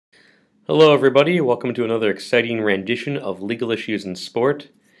Hello, everybody. Welcome to another exciting rendition of Legal Issues in Sport.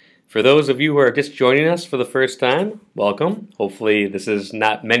 For those of you who are just joining us for the first time, welcome. Hopefully, this is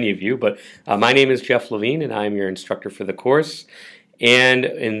not many of you, but my name is Jeff Levine, and I'm your instructor for the course. And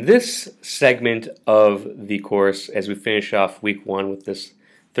in this segment of the course, as we finish off week one with this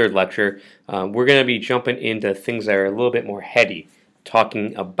third lecture, we're going to be jumping into things that are a little bit more heady,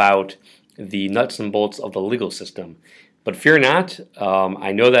 talking about the nuts and bolts of the legal system. But fear not,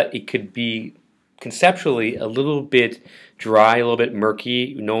 I know that it could be conceptually a little bit dry, a little bit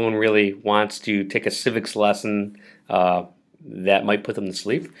murky. No one really wants to take a civics lesson that might put them to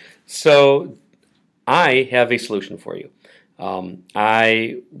sleep. So I have a solution for you.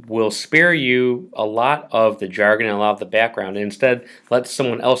 I will spare you a lot of the jargon and a lot of the background, and instead let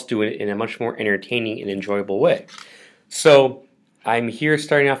someone else do it in a much more entertaining and enjoyable way. So I'm here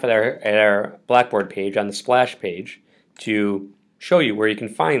starting off at our Blackboard page on the splash page to show you where you can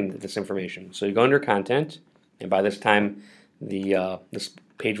find this information. So you go under content, and by this time this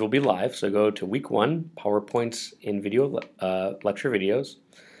page will be live. So go to week one, PowerPoints in video lecture videos.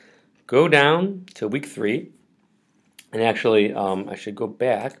 Go down to week three, and actually I should go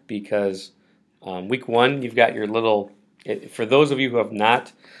back because week one you've got your little, for those of you who have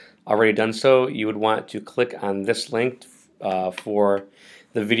not already done so, you would want to click on this link for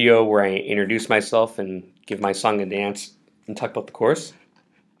the video where I introduce myself and give my song and dance and talk about the course.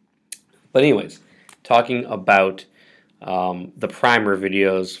 But anyways, talking about the primer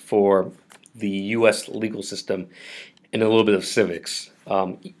videos for the U.S. legal system and a little bit of civics.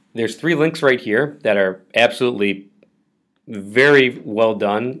 There's three links right here that are absolutely very well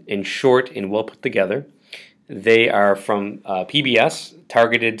done and short and well put together. They are from PBS,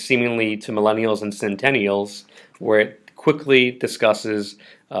 targeted seemingly to millennials and centennials, where it quickly discusses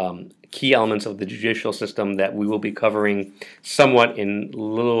key elements of the judicial system that we will be covering somewhat in a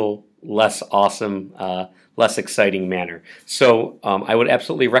little less awesome, less exciting manner. So I would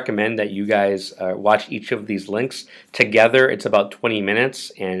absolutely recommend that you guys watch each of these links together. It's about 20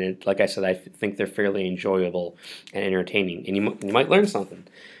 minutes, and like I said, I think they're fairly enjoyable and entertaining, and you might learn something.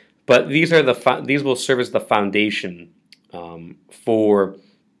 But these are these will serve as the foundation for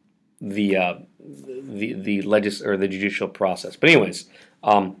the judicial process. But anyways,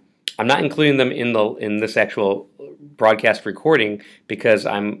 I'm not including them in this actual broadcast recording because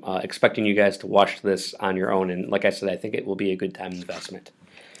I'm expecting you guys to watch this on your own. And like I said, I think it will be a good time investment.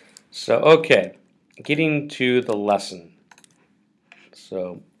 So okay, getting to the lesson.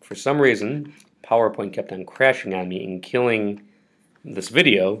 So for some reason, PowerPoint kept on crashing on me and killing this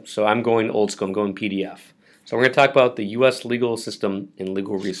video. So I'm going old school. I'm going PDF. So we're going to talk about the U.S. legal system and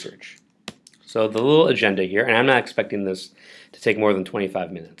legal research. So the little agenda here, and I'm not expecting this to take more than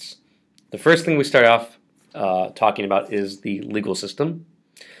 25 minutes. The first thing we start off talking about is the legal system,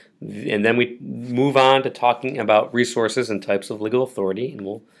 and then we move on to talking about resources and types of legal authority, and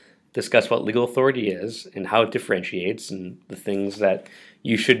we'll discuss what legal authority is and how it differentiates and the things that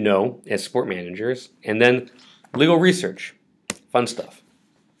you should know as sport managers, and then legal research, fun stuff.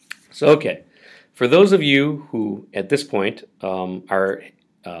 So okay, for those of you who at this point are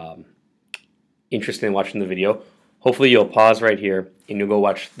interested in watching the video, hopefully you'll pause right here and you'll go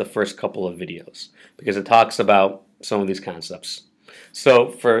watch the first couple of videos because it talks about some of these concepts. So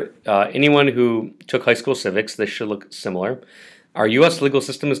for anyone who took high school civics, this should look similar. Our U.S. legal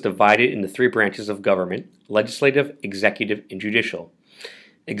system is divided into three branches of government: legislative, executive, and judicial.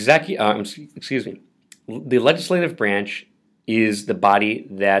 The legislative branch is the body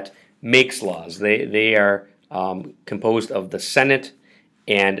that makes laws. They are composed of the Senate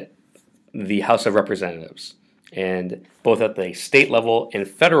and the House of Representatives. And both at the state level and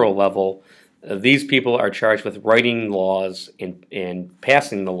federal level, these people are charged with writing laws and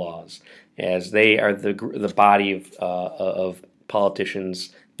passing the laws, as they are the body of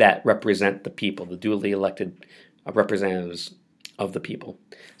politicians that represent the people, the duly elected representatives of the people.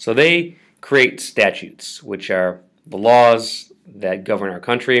 So they create statutes, which are the laws that govern our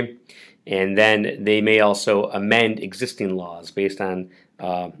country, and then they may also amend existing laws based on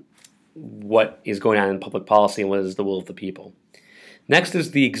what is going on in public policy and what is the will of the people. Next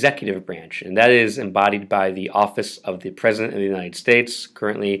is the executive branch, and that is embodied by the office of the President of the United States,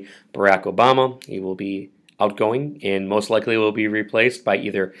 currently Barack Obama. He will be outgoing and most likely will be replaced by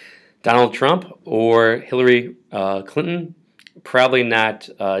either Donald Trump or Hillary Clinton, probably not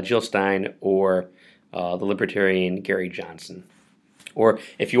Jill Stein or the Libertarian Gary Johnson. Or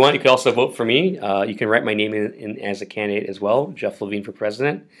if you want, you can also vote for me. You can write my name in as a candidate as well, Jeff Levine for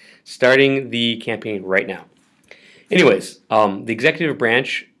president, starting the campaign right now. Anyways, the executive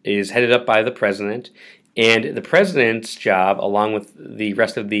branch is headed up by the president, And the president's job, along with the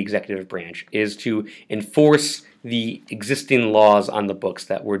rest of the executive branch, is to enforce the existing laws on the books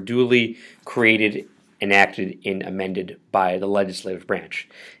that were duly created, enacted, and amended by the legislative branch.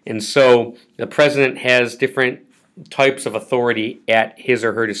 And so the president has different types of authority at his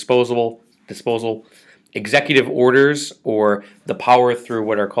or her disposal. Executive orders, or the power through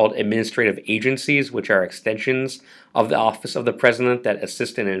what are called administrative agencies, which are extensions of the office of the president that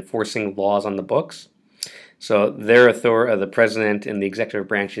assist in enforcing laws on the books. So the president and the executive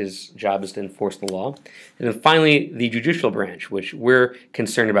branch's job is to enforce the law. And then finally, the judicial branch, which we're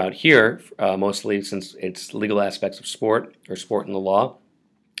concerned about here, mostly since it's legal aspects of sport or sport in the law.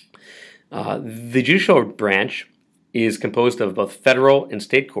 The judicial branch is composed of both federal and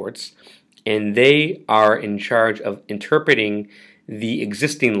state courts, and they are in charge of interpreting the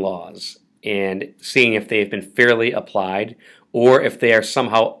existing laws and seeing if they have been fairly applied or if they are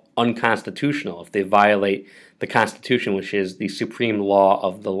somehow unconstitutional, if they violate the Constitution, which is the supreme law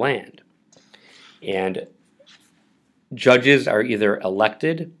of the land. And judges are either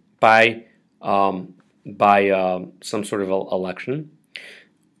elected by some sort of election.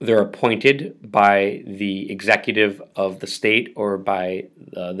 They're appointed by the executive of the state or by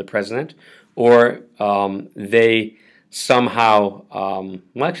the president, or they somehow, well,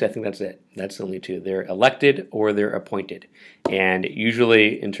 actually, I think that's it. That's the only two. They're elected or they're appointed. And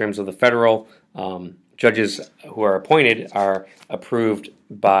usually, in terms of the federal, judges who are appointed are approved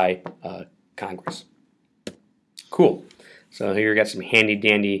by Congress. Cool. So here you got some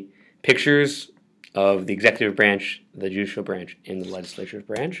handy-dandy pictures of the executive branch, the judicial branch, and the legislative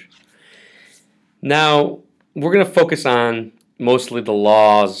branch. Now, we're going to focus on mostly the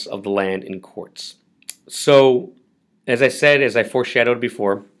laws of the land in courts. So, as I said, as I foreshadowed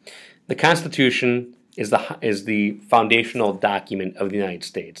before, the Constitution is the foundational document of the United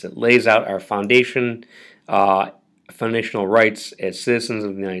States. It lays out our foundational rights as citizens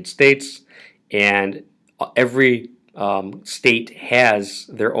of the United States, and every state has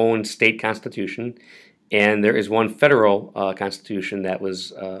their own state constitution, and there is one federal constitution that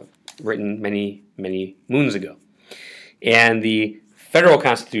was written many, many moons ago. And the federal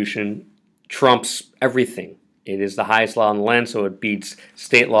constitution trumps everything. It is the highest law in the land, so it beats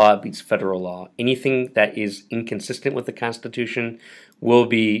state law, it beats federal law. Anything that is inconsistent with the Constitution will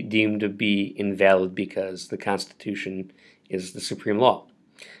be deemed to be invalid because the Constitution is the supreme law.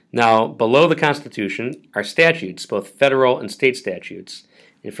 Now, below the Constitution are statutes, both federal and state statutes.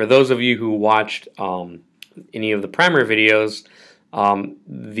 And for those of you who watched any of the primer videos,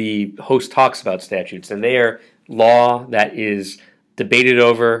 the host talks about statutes, and they are law that is debated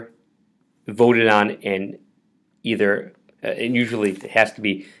over, voted on, and and usually it has to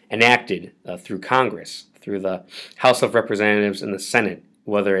be enacted through Congress, through the House of Representatives and the Senate,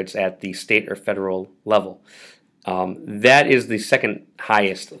 whether it's at the state or federal level. That is the second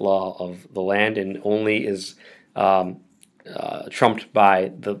highest law of the land and only is trumped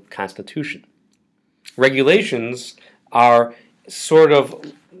by the Constitution. Regulations are sort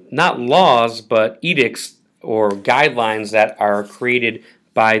of not laws, but edicts or guidelines that are created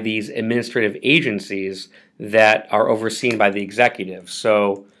by these administrative agencies that are overseen by the executive.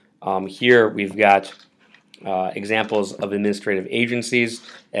 So here we've got examples of administrative agencies.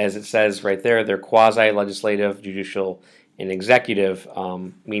 As it says right there, they're quasi-legislative, judicial, and executive,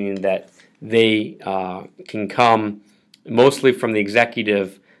 meaning that they can come mostly from the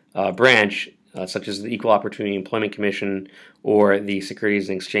executive branch, such as the Equal Opportunity Employment Commission or the Securities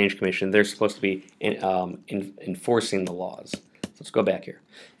and Exchange Commission. They're supposed to be enforcing the laws. Let's go back here.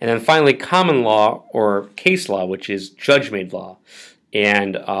 And then finally, common law or case law, which is judge-made law.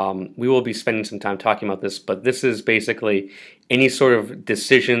 And we will be spending some time talking about this, but this is basically any sort of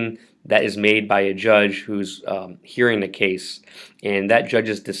decision that is made by a judge who's hearing the case. And that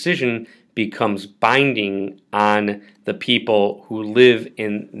judge's decision becomes binding on the people who live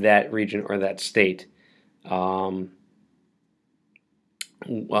in that region or that state. Okay.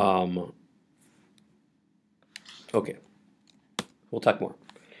 We'll talk more.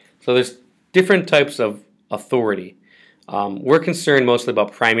 So there's different types of authority. We're concerned mostly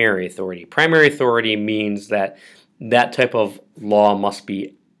about primary authority. Primary authority means that that type of law must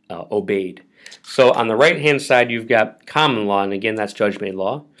be obeyed. So on the right-hand side, you've got common law, and again, that's judge-made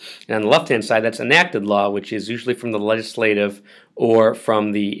law. And on the left-hand side, that's enacted law, which is usually from the legislative or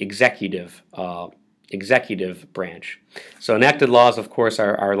from the executive branch. So enacted laws, of course,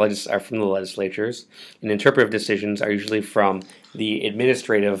 are from the legislatures, and interpretive decisions are usually from the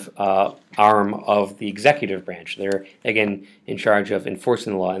administrative arm of the executive branch. They're, again, in charge of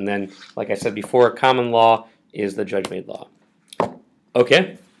enforcing the law. And then, like I said before, common law is the judge-made law.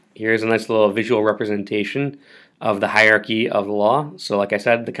 Okay, Here's a nice little visual representation of the hierarchy of the law. So like I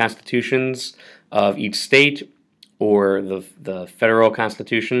said, the constitutions of each state, or the federal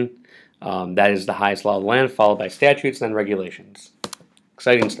constitution, that is the highest law of the land, followed by statutes, then regulations.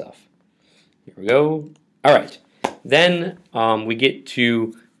 Exciting stuff. Here we go. All right. Then we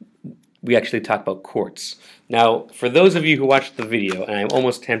actually talk about courts. Now, for those of you who watched the video, and I'm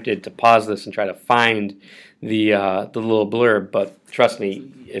almost tempted to pause this and try to find the little blurb, but trust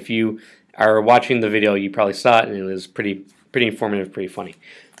me, if you are watching the video, you probably saw it, and it was pretty informative, pretty funny.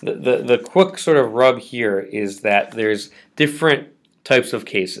 The quick sort of rub here is that there's different types of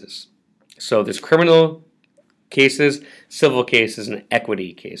cases. So there's criminal cases, civil cases, and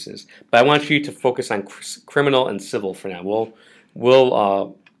equity cases. But I want you to focus on criminal and civil for now.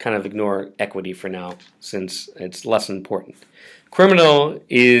 We'll kind of ignore equity for now since it's less important. Criminal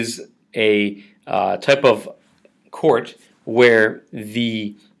is a type of court where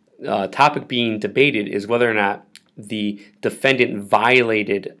the topic being debated is whether or not the defendant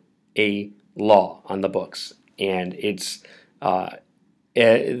violated a law on the books, and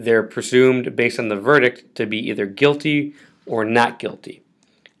they're presumed based on the verdict to be either guilty or not guilty.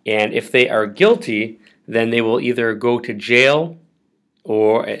 And if they are guilty, then they will either go to jail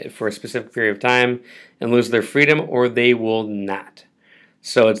or for a specific period of time and lose their freedom, or they will not.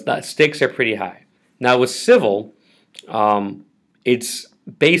 So the stakes are pretty high. Now with civil, it's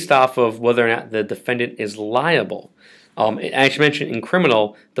based off of whether or not the defendant is liable. I should mention in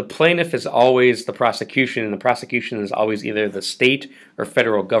criminal, the plaintiff is always the prosecution, and the prosecution is always either the state or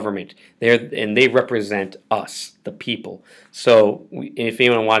federal government. And they represent us, the people. So if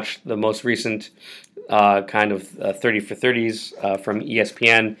anyone watched the most recent kind of 30 for 30s from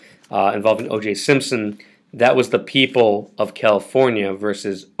ESPN involving O.J. Simpson, that was the people of California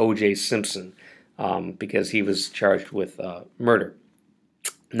versus O.J. Simpson because he was charged with murder.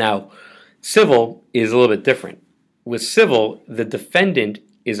 Now, civil is a little bit different. With civil, the defendant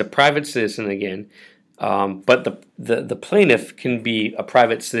is a private citizen again, but the plaintiff can be a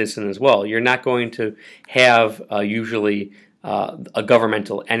private citizen as well. You're not going to have usually a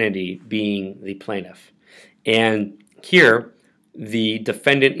governmental entity being the plaintiff. And here, the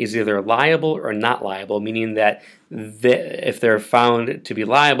defendant is either liable or not liable, meaning that if they're found to be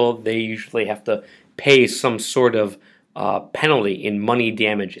liable, they usually have to pay some sort of penalty in money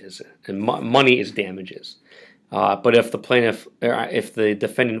damages, and money is damages. But if the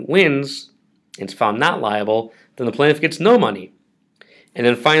defendant wins and is found not liable, then the plaintiff gets no money. And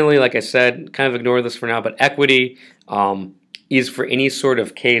then finally, like I said, kind of ignore this for now, but equity is for any sort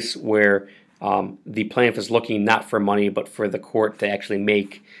of case where the plaintiff is looking not for money, but for the court to actually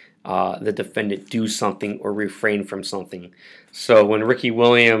make the defendant do something or refrain from something. So when Ricky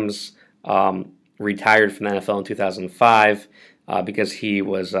Williams retired from the NFL in 2005 because he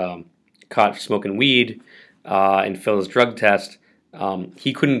was caught smoking weed and failed his drug test,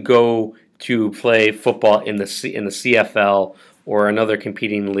 he couldn't go to play football in the CFL or another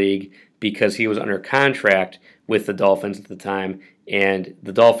competing league because he was under contract with the Dolphins at the time, and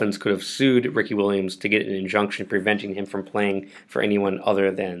the Dolphins could have sued Ricky Williams to get an injunction preventing him from playing for anyone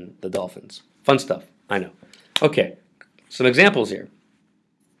other than the Dolphins. Fun stuff, I know. Okay, some examples here.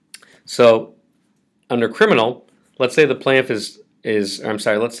 So under criminal, let's say the plaintiff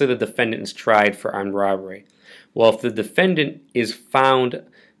let's say the defendant is tried for armed robbery. Well, if the defendant is found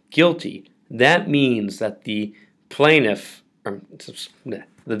guilty, that means that the plaintiff,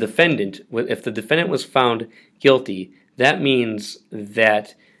 the defendant, if the defendant was found guilty, that means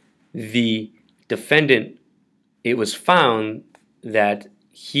that the defendant, it was found that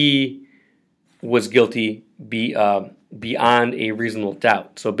he was guilty beyond a reasonable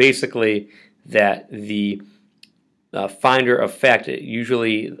doubt. So basically, that the finder of fact,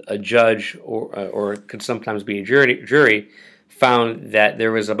 usually a judge or could sometimes be a jury, found that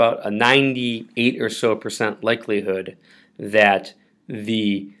there was about a 98% or so likelihood that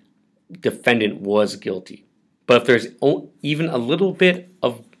the defendant was guilty. But if there's even a little bit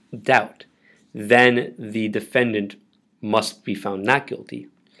of doubt, then the defendant must be found not guilty.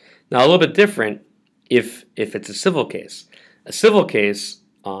 Now, a little bit different if it's a civil case. A civil case,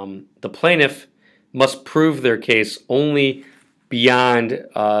 the plaintiff must prove their case only beyond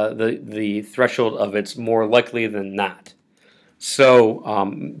the threshold of it's more likely than not. So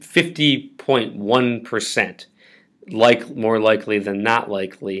 50.1% more likely than not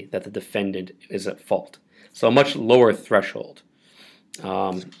likely that the defendant is at fault. So a much lower threshold.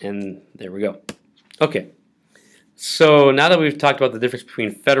 And there we go. Okay. So now that we've talked about the difference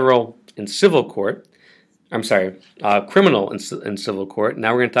between federal and civil court, criminal and civil court,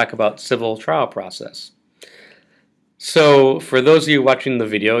 now we're going to talk about civil trial process. So for those of you watching the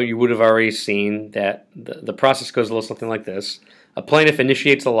video, you would have already seen that the process goes a little something like this. A plaintiff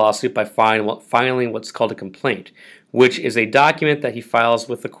initiates a lawsuit by filing what's called a complaint, which is a document that he files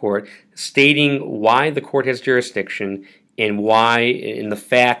with the court stating why the court has jurisdiction and why, in the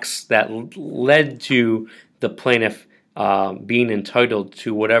facts that led to the plaintiff being entitled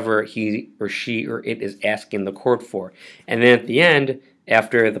to whatever he or she or it is asking the court for. And then at the end,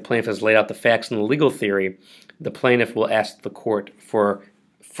 after the plaintiff has laid out the facts and the legal theory, the plaintiff will ask the court for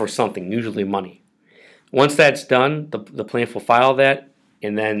something, usually money. Once that's done, the plaintiff will file that,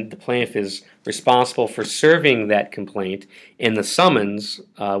 and then the plaintiff is responsible for serving that complaint in the summons,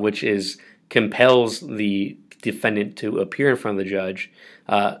 which compels the defendant to appear in front of the judge.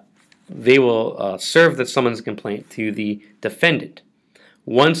 They will serve the summons complaint to the defendant.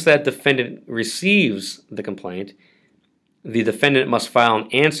 Once that defendant receives the complaint, the defendant must file an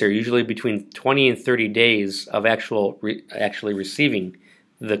answer, usually between 20 and 30 days of actually receiving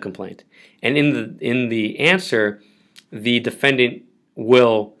the complaint. And in the answer, the defendant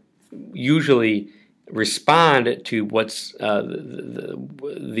will usually respond to what's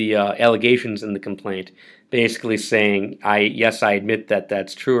the allegations in the complaint, basically saying, yes, I admit that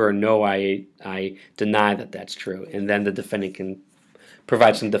that's true, or no, I deny that that's true. And then the defendant can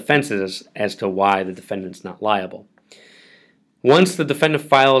provide some defenses as to why the defendant's not liable. Once the defendant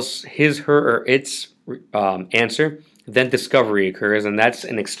files his, her, or its answer, then discovery occurs, and that's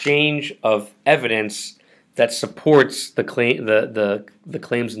an exchange of evidence that supports the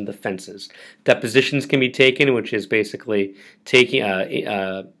claims and defenses. Depositions can be taken, which is basically taking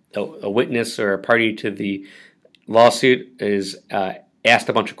a witness or a party to the lawsuit is asked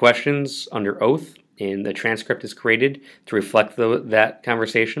a bunch of questions under oath, and the transcript is created to reflect that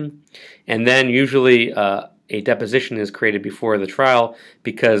conversation. And then usually a deposition is created before the trial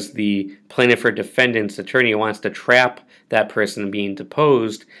because the plaintiff or defendant's attorney wants to trap that person being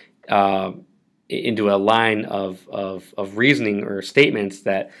deposed into a line of reasoning or statements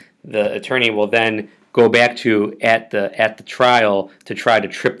that the attorney will then go back to at the trial to try to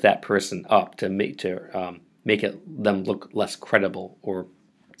trip that person up to make them look less credible or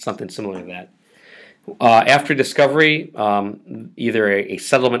something similar to that. After discovery, either a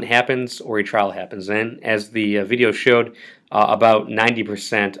settlement happens or a trial happens. And as the video showed, about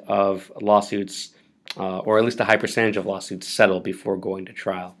 90% of lawsuits, or at least a high percentage of lawsuits, settle before going to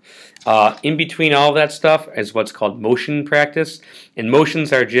trial. In between all of that stuff is what's called motion practice. And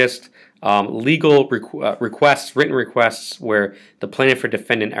motions are just legal requests, written requests, where the plaintiff or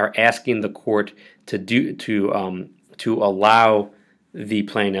defendant are asking the court to allow the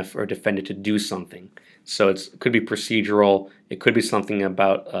plaintiff or defendant to do something. So it could be procedural, it could be something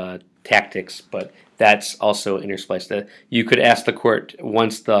about tactics, but that's also interspliced. That you could ask the court,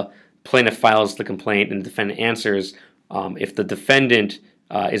 once the plaintiff files the complaint and the defendant answers, if the defendant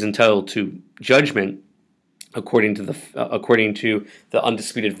is entitled to judgment according to the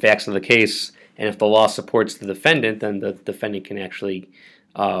undisputed facts of the case, and if the law supports the defendant, then the defendant can actually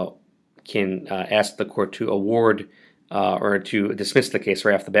ask the court to award or to dismiss the case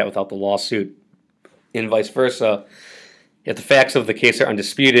right off the bat without the lawsuit, and vice versa. If the facts of the case are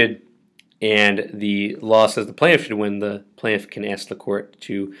undisputed and the law says the plaintiff should win, the plaintiff can ask the court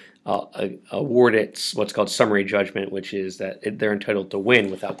to award it what's called summary judgment, which is that they're entitled to win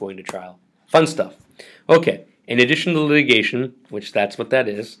without going to trial. Fun stuff. Okay, in addition to litigation, which that's what that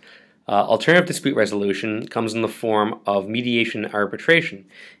is, alternative dispute resolution comes in the form of mediation and arbitration.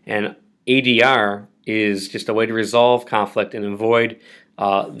 And ADR is just a way to resolve conflict and avoid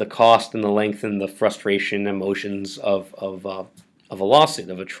the cost and the length and the frustration and emotions of a lawsuit,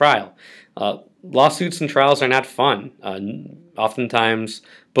 of a trial. Lawsuits and trials are not fun. Oftentimes,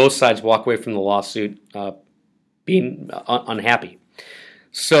 both sides walk away from the lawsuit being unhappy.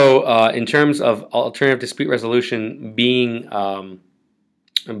 So in terms of alternative dispute resolution being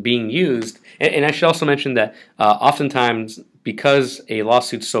used, and I should also mention that oftentimes, because a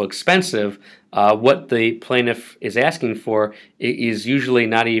lawsuit's so expensive, what the plaintiff is asking for is usually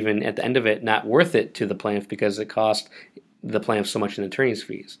not even, at the end of it, not worth it to the plaintiff because it costs the plaintiff so much in attorney's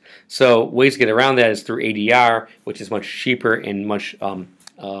fees. So ways to get around that is through ADR, which is much cheaper and much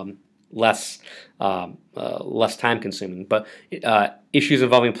less time consuming. But issues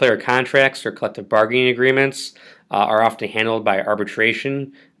involving player contracts or collective bargaining agreements are often handled by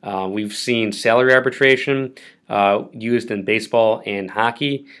arbitration. We've seen salary arbitration used in baseball and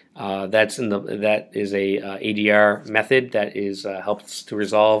hockey. That is a ADR method that helps to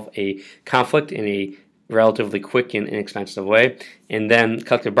resolve a conflict in a relatively quick and inexpensive way. And then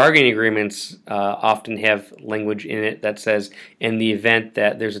collective bargaining agreements often have language in it that says, in the event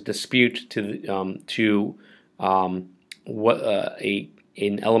that there's a dispute to an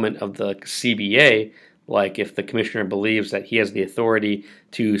element of the CBA, like if the commissioner believes that he has the authority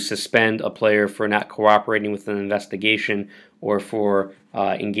to suspend a player for not cooperating with an investigation or for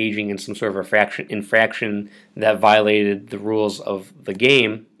engaging in some sort of infraction that violated the rules of the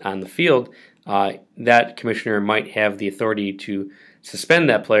game on the field, that commissioner might have the authority to suspend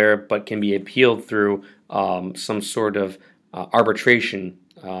that player, but can be appealed through some sort of arbitration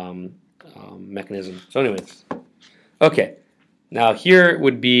mechanism. So anyways, okay. Now here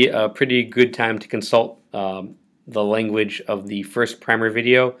would be a pretty good time to consult the language of the first primary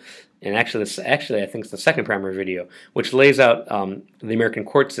video, and I think it's the second primary video, which lays out the American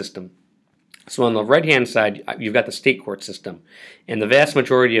court system. So on the right-hand side, you've got the state court system, and the vast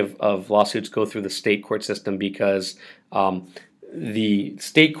majority of lawsuits go through the state court system because the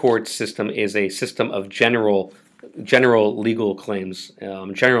state court system is a system of general legal claims,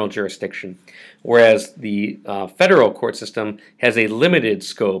 general jurisdiction, whereas the federal court system has a limited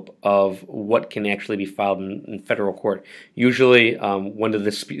scope of what can actually be filed in federal court. Usually, when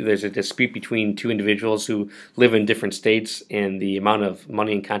there's a dispute between two individuals who live in different states, and the amount of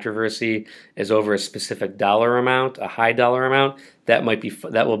money in controversy is over a specific dollar amount, a high dollar amount, that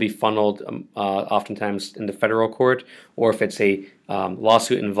will be funneled oftentimes into federal court, or if it's a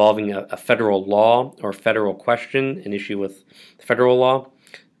lawsuit involving a federal law or federal question, an issue with federal law,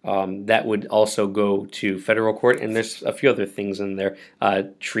 that would also go to federal court. And there's a few other things in there,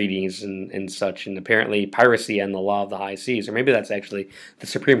 treaties and such, and apparently piracy and the law of the high seas, or maybe that's actually the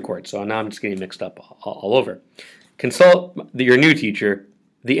Supreme Court. So now I'm just getting mixed up all over. Consult your new teacher,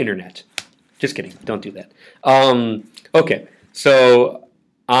 the internet. Just kidding, don't do that. Okay, so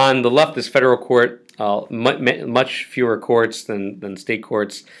on the left is federal court. Much fewer courts than state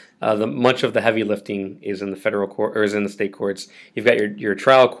courts. Much of the heavy lifting is in the federal court, or is in the state courts. You've got your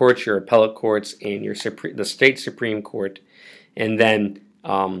trial courts, your appellate courts, and the state Supreme Court, and then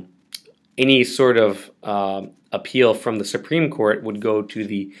any sort of appeal from the Supreme Court would go to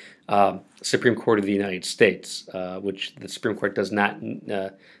the Supreme Court of the United States, which the Supreme Court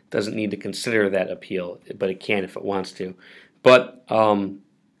doesn't need to consider that appeal, but it can if it wants to. But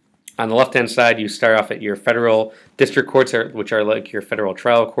on the left-hand side, you start off at your federal district courts, which are like your federal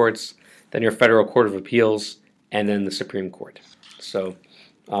trial courts, then your federal court of appeals, and then the Supreme Court. So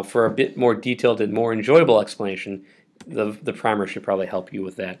for a bit more detailed and more enjoyable explanation, the primer should probably help you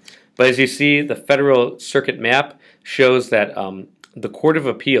with that. But as you see, the federal circuit map shows that the Court of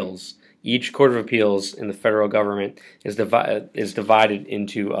Appeals, each Court of Appeals in the federal government is divided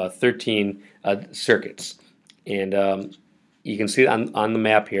into 13 circuits. And you can see on the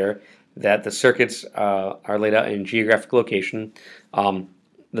map here that the circuits are laid out in geographic location. The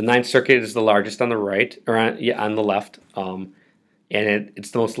Ninth Circuit is the largest on the right, or on the left, and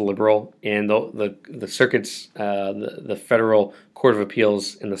it's the most liberal. And the circuits, the Federal Court of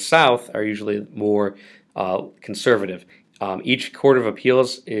Appeals in the South, are usually more conservative. Each Court of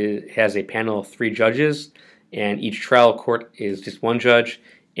Appeals has a panel of 3 judges, and each trial court is just 1 judge.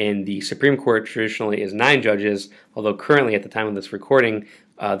 And the Supreme Court traditionally is 9 judges, although currently at the time of this recording,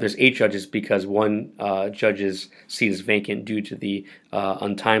 there's 8 judges because 1 judge's seat is vacant due to the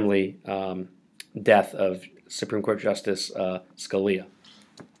untimely death of Supreme Court Justice Scalia.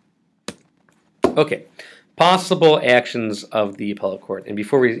 Okay, possible actions of the appellate court. And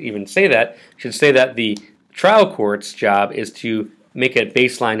before we even say that, I should say that the trial court's job is to make a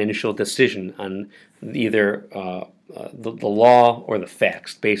baseline initial decision on either the law or the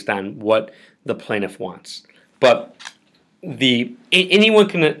facts based on what the plaintiff wants. But anyone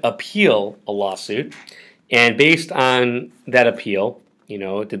can appeal a lawsuit, and based on that appeal,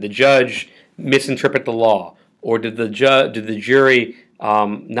 did the judge misinterpret the law, or did the jury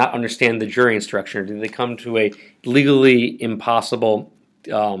not understand the jury instruction, or did they come to a legally impossible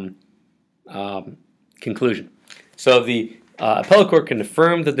conclusion? So the appellate court can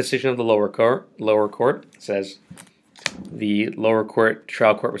affirm the decision of the lower court. It says the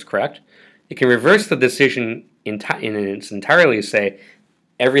trial court was correct. It can reverse the decision in its entirety, say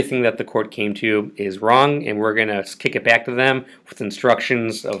everything that the court came to is wrong, and we're going to kick it back to them with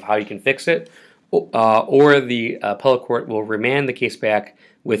instructions of how you can fix it. Or the appellate court will remand the case back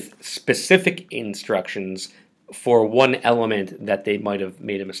with specific instructions for one element that they might have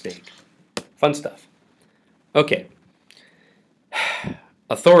made a mistake. Fun stuff. Okay.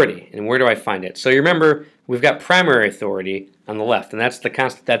 Authority, and where do I find it? So you remember we've got primary authority on the left, and that's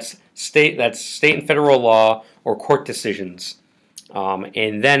state and federal law or court decisions.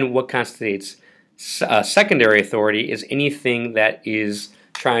 And then what constitutes secondary authority is anything that is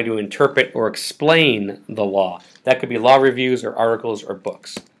trying to interpret or explain the law. That could be law reviews or articles or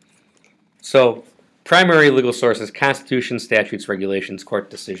books. So primary legal sources: Constitution, statutes, regulations, court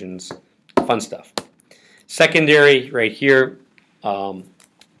decisions, fun stuff. Secondary, right here,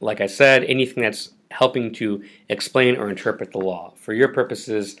 like I said, anything that's helping to explain or interpret the law. For your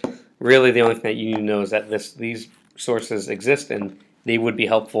purposes, really the only thing that you need to know is that these sources exist, and they would be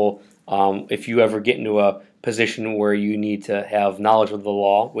helpful if you ever get into a position where you need to have knowledge of the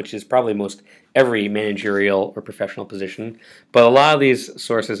law, which is probably most every managerial or professional position. But a lot of these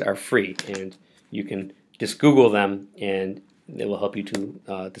sources are free, and you can just Google them, and it will help you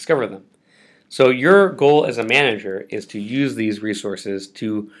to discover them. So your goal as a manager is to use these resources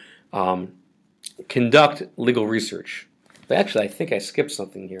to conduct legal research. But actually, I think I skipped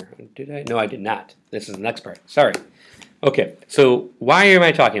something here. Did I? No, I did not. This is the next part. Sorry. Okay, so why am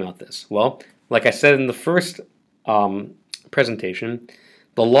I talking about this? Well, like I said in the first presentation,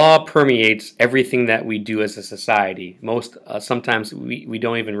 the law permeates everything that we do as a society. Sometimes we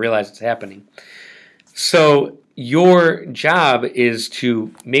don't even realize it's happening. So your job is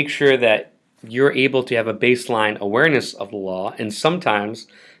to make sure that you're able to have a baseline awareness of the law, and sometimes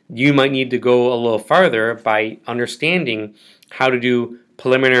you might need to go a little farther by understanding how to do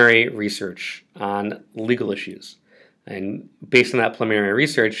preliminary research on legal issues. And based on that preliminary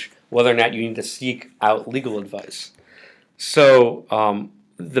research, whether or not you need to seek out legal advice. So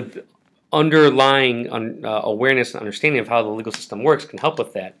the underlying awareness and understanding of how the legal system works can help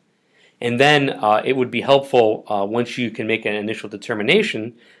with that. And then it would be helpful once you can make an initial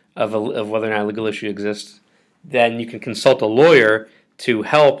determination of whether or not a legal issue exists, then you can consult a lawyer to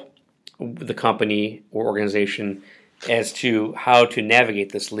help the company or organization as to how to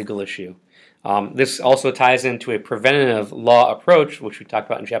navigate this legal issue. This also ties into a preventative law approach, which we talked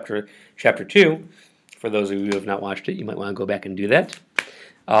about in chapter 2. For those of you who have not watched it, you might want to go back and do that.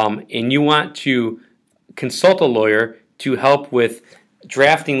 And you want to consult a lawyer to help with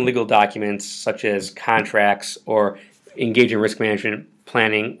drafting legal documents such as contracts, or engage in risk management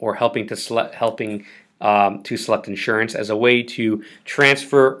planning, or helping to select insurance as a way to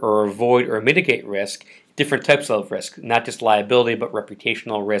transfer or avoid or mitigate risk, different types of risk, not just liability, but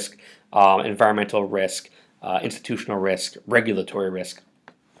reputational risk, environmental risk, institutional risk, regulatory risk,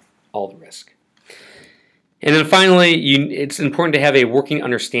 all the risk. And then finally, it's important to have a working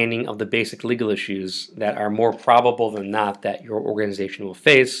understanding of the basic legal issues that are more probable than not that your organization will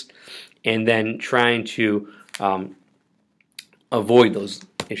face, and then trying to avoid those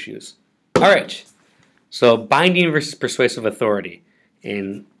issues. All right, so binding versus persuasive authority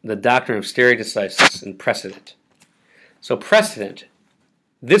in the doctrine of stare decisis and precedent. So precedent,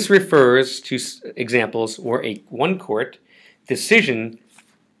 this refers to examples where one court decision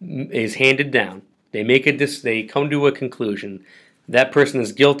is handed down. They come to a conclusion. That person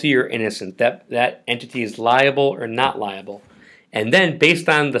is guilty or innocent. That entity is liable or not liable. And then, based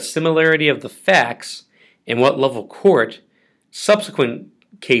on the similarity of the facts and what level court, subsequent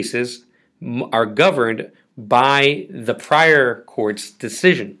cases are governed by the prior court's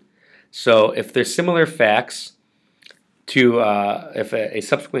decision. So, if there's similar facts to, if a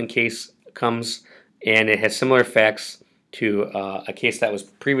subsequent case comes and it has similar facts to a case that was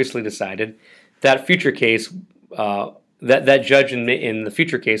previously decided, that future case, that judge in the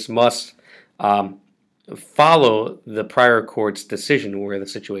future case must follow the prior court's decision where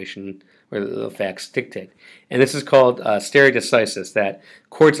the facts dictate. And this is called stare decisis, that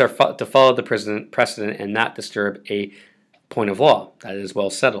courts are to follow the precedent and not disturb a point of law that is well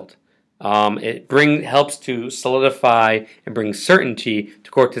settled. It helps to solidify and bring certainty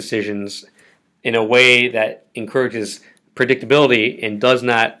to court decisions in a way that encourages predictability and does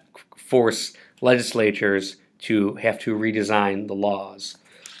not force legislatures to have to redesign the laws.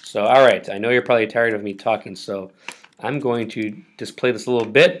 So, all right, I know you're probably tired of me talking, so I'm going to just play this little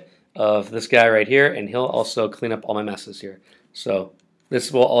bit of this guy right here, and he'll also clean up all my messes here. So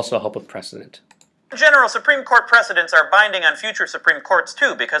this will also help with precedent. In general, Supreme Court precedents are binding on future Supreme Courts,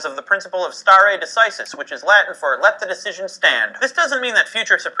 too, because of the principle of stare decisis, which is Latin for let the decision stand. This doesn't mean that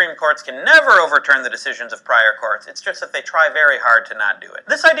future Supreme Courts can never overturn the decisions of prior courts. It's just that they try very hard to not do it.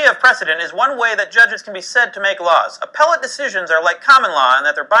 This idea of precedent is one way that judges can be said to make laws. Appellate decisions are like common law in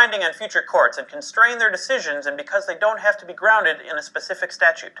that they're binding on future courts and constrain their decisions, and because they don't have to be grounded in a specific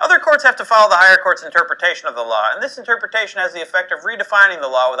statute. Other courts have to follow the higher court's interpretation of the law, and this interpretation has the effect of redefining the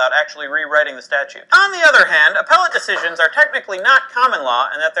law without actually rewriting the statute. On the other hand, appellate decisions are technically not common law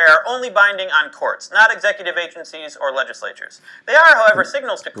in that they are only binding on courts, not executive agencies or legislatures. They are, however,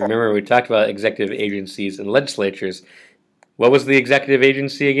 signals to courts. Remember, we talked about executive agencies and legislatures. What was the executive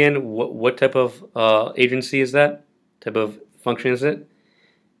agency again? What type of agency is that? Type of function is it?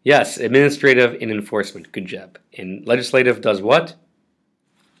 Yes, administrative and enforcement. Good job. And legislative does what?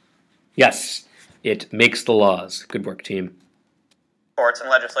 Yes, It makes the laws. Good work, team. Courts and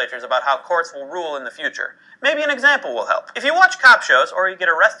legislatures about how courts will rule in the future. Maybe an example will help. If you watch cop shows or you get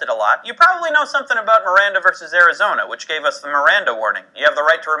arrested a lot, you probably know something about Miranda versus Arizona, which gave us the Miranda warning. You have the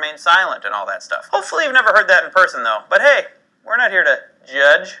right to remain silent and all that stuff. Hopefully you've never heard that in person, though. But hey, we're not here to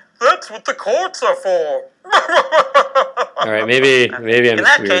judge. That's what the courts are for. All right, maybe I'm In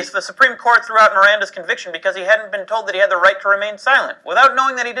that weird. case, the Supreme Court threw out Miranda's conviction because he hadn't been told that he had the right to remain silent. Without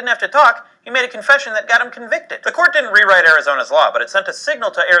knowing that he didn't have to talk, he made a confession that got him convicted. The court didn't rewrite Arizona's law, but it sent a signal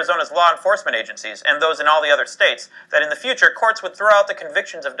to Arizona's law enforcement agencies, and those in all the other states, that in the future, courts would throw out the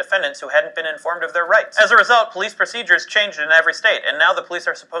convictions of defendants who hadn't been informed of their rights. As a result, police procedures changed in every state, and now the police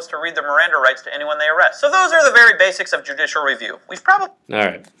are supposed to read the Miranda rights to anyone they arrest. So those are the very basics of judicial review. We've probably... All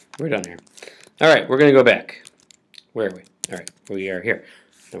right, we're done here. All right, we're going to go back. Where are we? All right, we are here.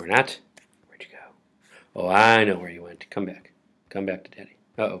 No, we're not. Where'd you go? Oh, I know where you went. Come back. Come back to Daddy.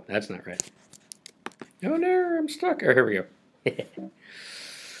 Uh-oh, that's not right. Oh, no, I'm stuck. Oh, here we go.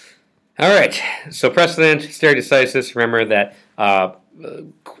 All right, so precedent, stare decisis. Remember that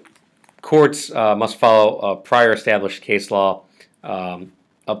courts must follow prior established case law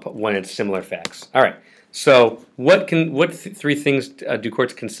up when it's similar facts. All right. So, what three things do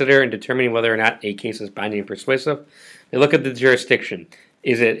courts consider in determining whether or not a case is binding and persuasive? They look at the jurisdiction.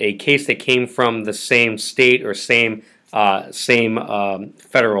 Is it a case that came from the same state or same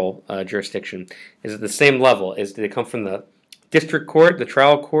federal jurisdiction? Is it the same level? Did it come from the district court, the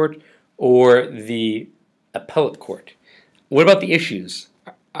trial court, or the appellate court? What about the issues?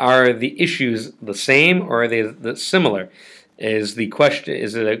 Are the issues the same or are they similar? Is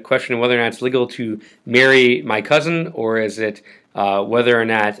it a question of whether or not it's legal to marry my cousin, or is it whether or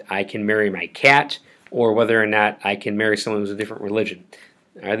not I can marry my cat, or whether or not I can marry someone who's a different religion?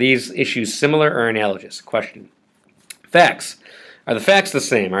 Are these issues similar or analogous? Question. Facts. Are the facts the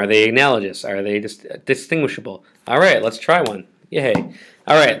same? Are they analogous? Are they distinguishable? All right, let's try one. Yay.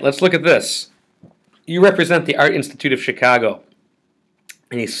 All right, let's look at this. You represent the Art Institute of Chicago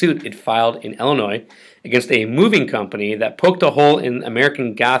in a suit it filed in Illinois against a moving company that poked a hole in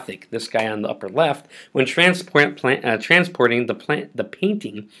American Gothic, this guy on the upper left, when transporting the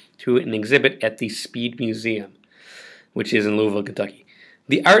painting to an exhibit at the Speed Museum, which is in Louisville, Kentucky.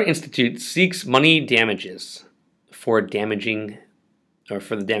 The Art Institute seeks money damages for the damaged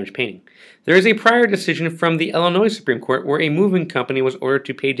painting. There is a prior decision from the Illinois Supreme Court where a moving company was ordered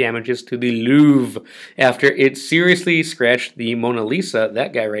to pay damages to the Louvre after it seriously scratched the Mona Lisa,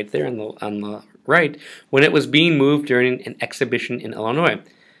 that guy right there on the right, when it was being moved during an exhibition in Illinois.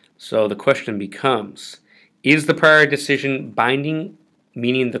 So the question becomes, is the prior decision binding,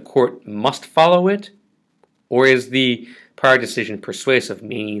 meaning the court must follow it, or is the prior decision persuasive,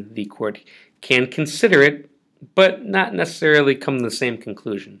 meaning the court can consider it but not necessarily come to the same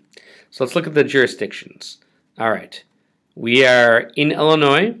conclusion? So let's look at the jurisdictions. All right. We are in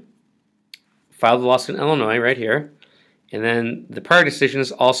Illinois, filed the lawsuit in Illinois right here, and then the prior decision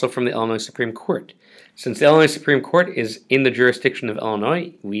is also from the Illinois Supreme Court. Since the Illinois Supreme Court is in the jurisdiction of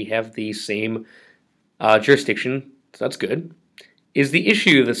Illinois, we have the same jurisdiction, so that's good. Is the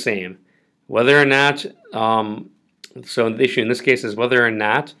issue the same? Whether or not, so the issue in this case is whether or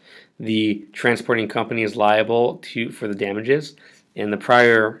not the transporting company is liable for the damages, and the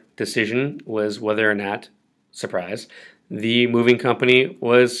prior decision was whether or not, surprise, the moving company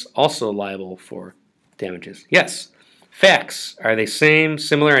was also liable for damages. Yes. Facts. Are they same,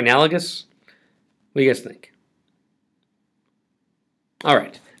 similar, analogous? What do you guys think? All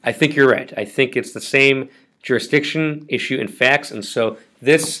right. I think you're right. I think it's the same jurisdiction, issue, and facts, and so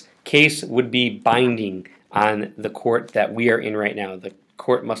this case would be binding on the court that we are in right now. The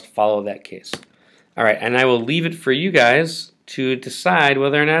court must follow that case. All right, and I will leave it for you guys to decide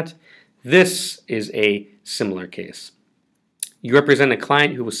whether or not this is a similar case. You represent a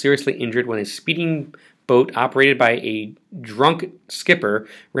client who was seriously injured when a speeding boat operated by a drunk skipper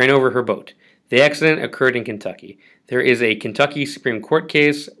ran over her boat. The accident occurred in Kentucky. There is a Kentucky Supreme Court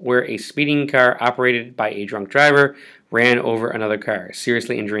case where a speeding car operated by a drunk driver ran over another car,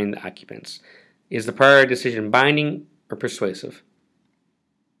 seriously injuring the occupants. Is the prior decision binding or persuasive?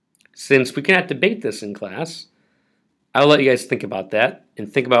 Since we cannot debate this in class, I'll let you guys think about that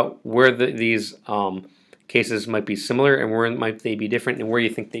and think about where these cases might be similar and where might they be different and where you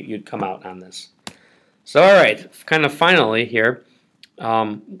think that you'd come out on this. So, all right, kind of finally here,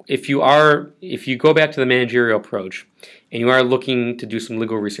 if you go back to the managerial approach and you are looking to do some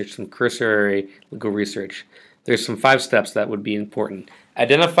legal research, some cursory legal research, there's some 5 steps that would be important.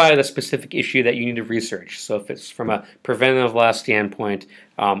 Identify the specific issue that you need to research. So if it's from a preventative loss standpoint,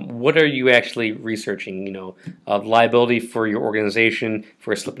 what are you actually researching? Liability for your organization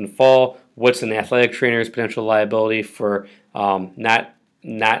for a slip and fall. What's an athletic trainer's potential liability for not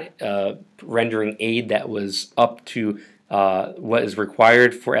rendering aid that was up to what is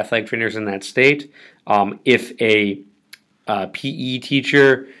required for athletic trainers in that state? If a PE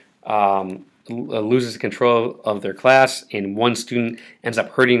teacher loses control of their class and one student ends up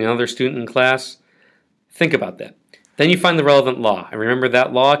hurting another student in class, think about that. Then you find the relevant law. And remember,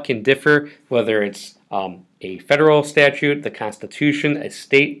 that law can differ whether it's a federal statute, the Constitution, a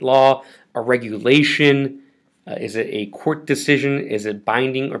state law, a regulation. Is it a court decision? Is it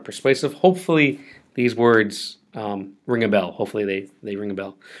binding or persuasive? Hopefully these words ring a bell. Hopefully they ring a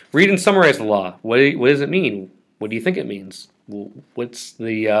bell. Read and summarize the law. What does it mean? What do you think it means? What's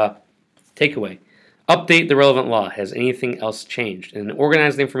the takeaway? Update the relevant law. Has anything else changed? And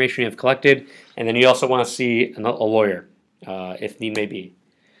organize the information you have collected. And then you also want to see a lawyer, if need may be.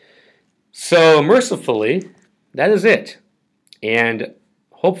 So mercifully, that is it. And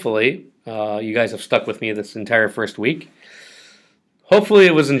hopefully, you guys have stuck with me this entire first week. Hopefully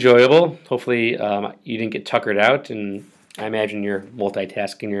it was enjoyable. Hopefully you didn't get tuckered out. And I imagine you're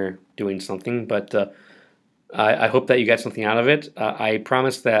multitasking, you're doing something. But I hope that you got something out of it. I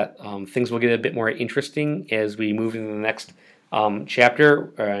promise that things will get a bit more interesting as we move into the next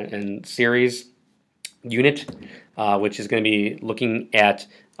chapter and series unit, which is going to be looking at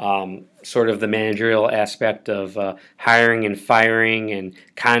sort of the managerial aspect of hiring and firing and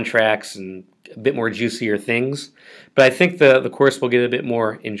contracts and a bit more juicier things. But I think the course will get a bit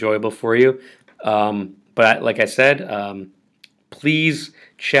more enjoyable for you. But like I said, please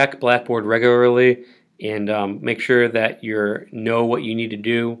check Blackboard regularly and make sure that you know what you need to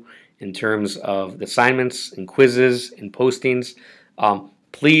do in terms of the assignments and quizzes and postings.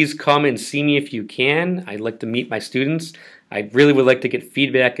 Please come and see me if you can. I'd like to meet my students. I really would like to get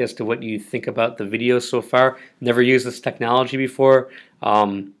feedback as to what you think about the videos so far. Never used this technology before.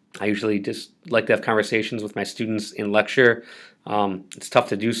 I usually just like to have conversations with my students in lecture. It's tough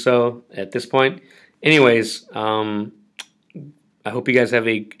to do so at this point. Anyways, I hope you guys had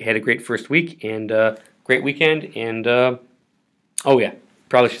a great first week and great weekend. And oh yeah,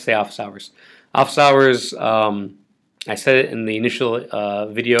 probably should say office hours. Office hours. I said it in the initial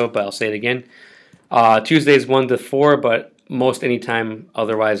video, but I'll say it again. Tuesdays 1 to 4, but most anytime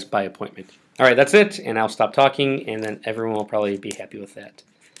otherwise by appointment. All right, that's it, and I'll stop talking, and then everyone will probably be happy with that.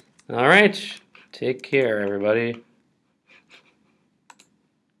 All right, take care, everybody.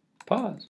 Pause.